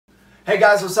Hey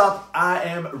guys, what's up? I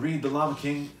am Reed the Llama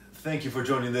King. Thank you for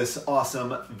joining this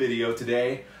awesome video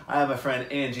today. I have my friend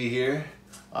Angie here.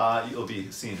 You'll be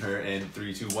seeing her in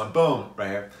 3, 2, 1, boom, right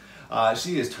here.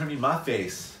 She is turning my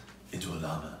face into a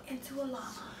llama. Into a llama.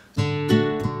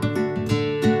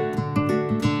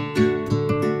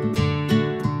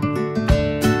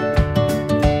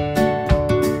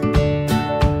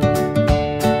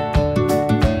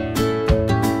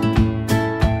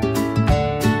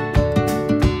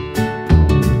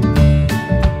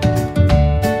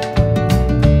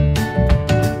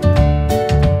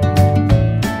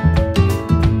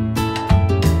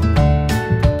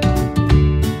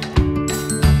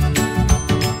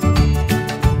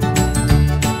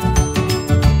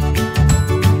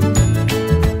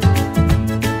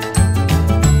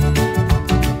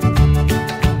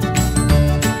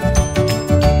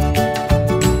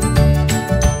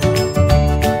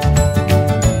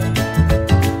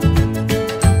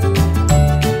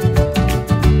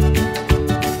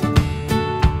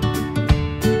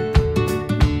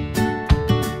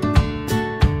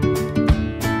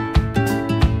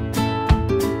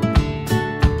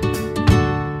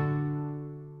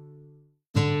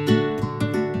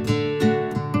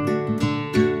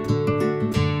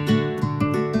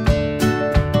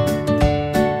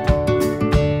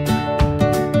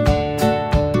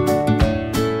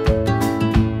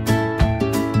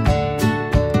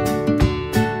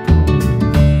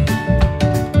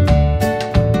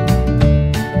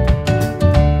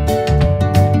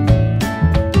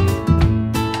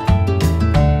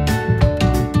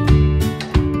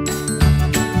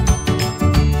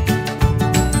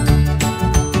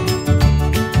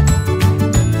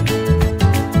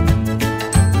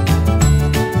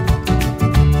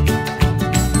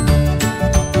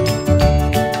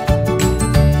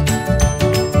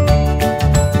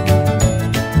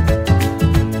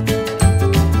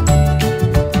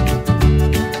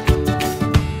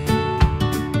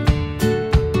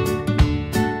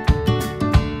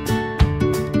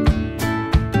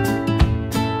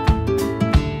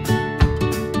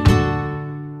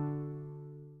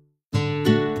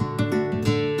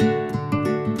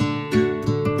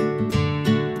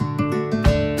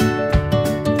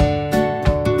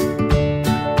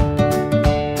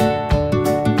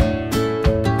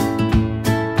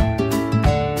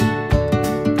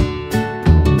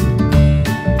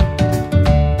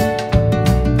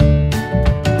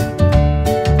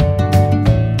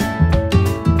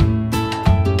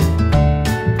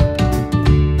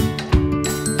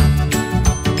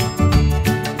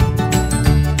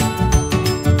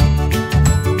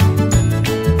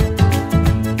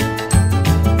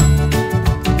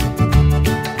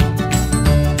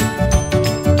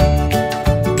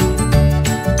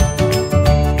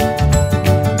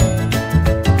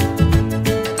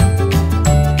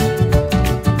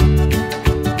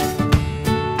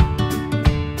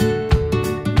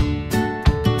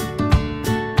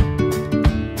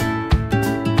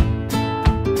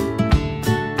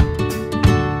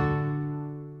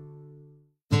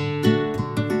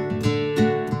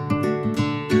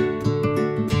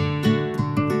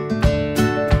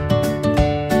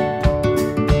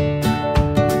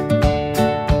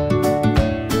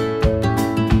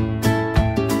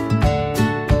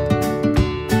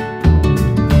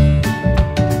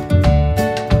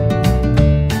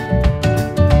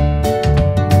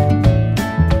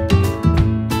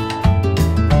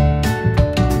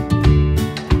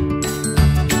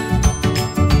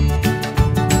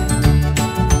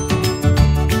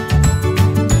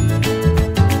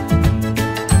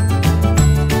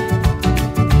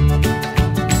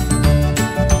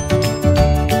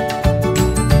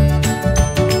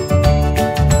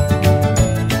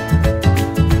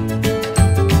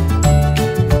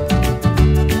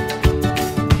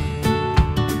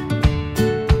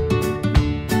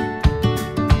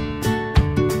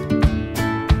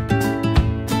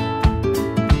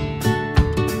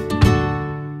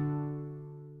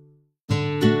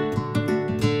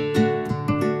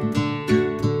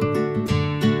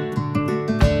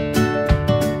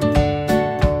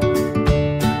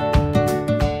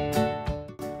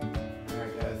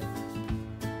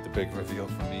 Big reveal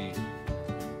for me.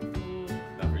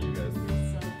 Not for you guys.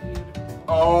 So beautiful.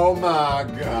 Oh my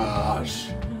gosh.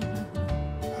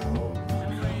 Oh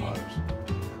my gosh.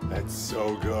 That's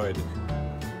so good.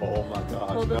 Oh my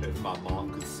gosh. If my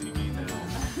mom could see me now.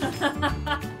 Oh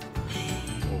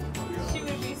my gosh. She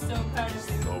would be so proud of you.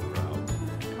 So proud.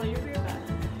 Pull your beer back.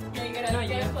 Yeah, you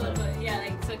gotta pull it, but yeah,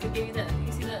 like so it could give you the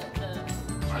you see the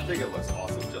I think it looks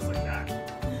awesome just like that.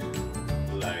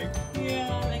 Like,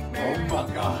 yeah, like very oh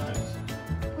my gosh.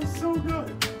 That's so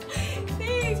good.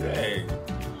 Thanks. Dang.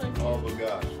 Oh,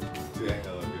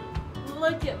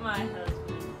 Look at my husband.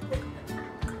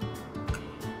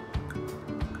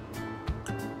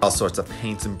 All sorts of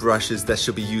paints and brushes that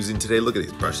she'll be using today. Look at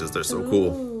these brushes, they're so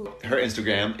cool. Her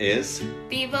Instagram is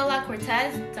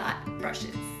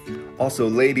VivaLaCortez.brushes. Also,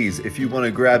 ladies, if you want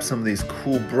to grab some of these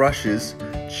cool brushes,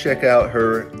 check out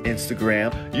her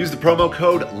Instagram. Use the promo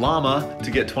code Llama to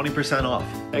get 20% off.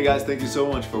 Hey guys, thank you so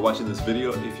much for watching this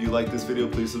video. If you like this video,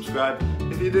 please subscribe.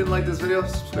 If you didn't like this video,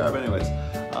 subscribe anyways.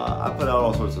 I put out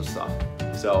all sorts of stuff.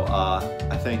 So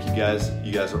I thank you guys.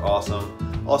 You guys are awesome.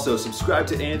 Also, subscribe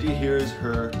to Angie. Here's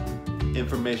her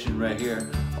information right here.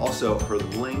 Also, her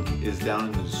link is down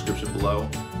in the description below.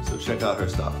 So check out her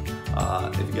stuff.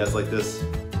 If you guys like this,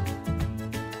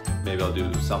 maybe I'll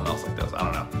do something else like this. I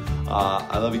don't know.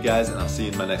 I love you guys, and I'll see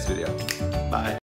you in my next video. Bye.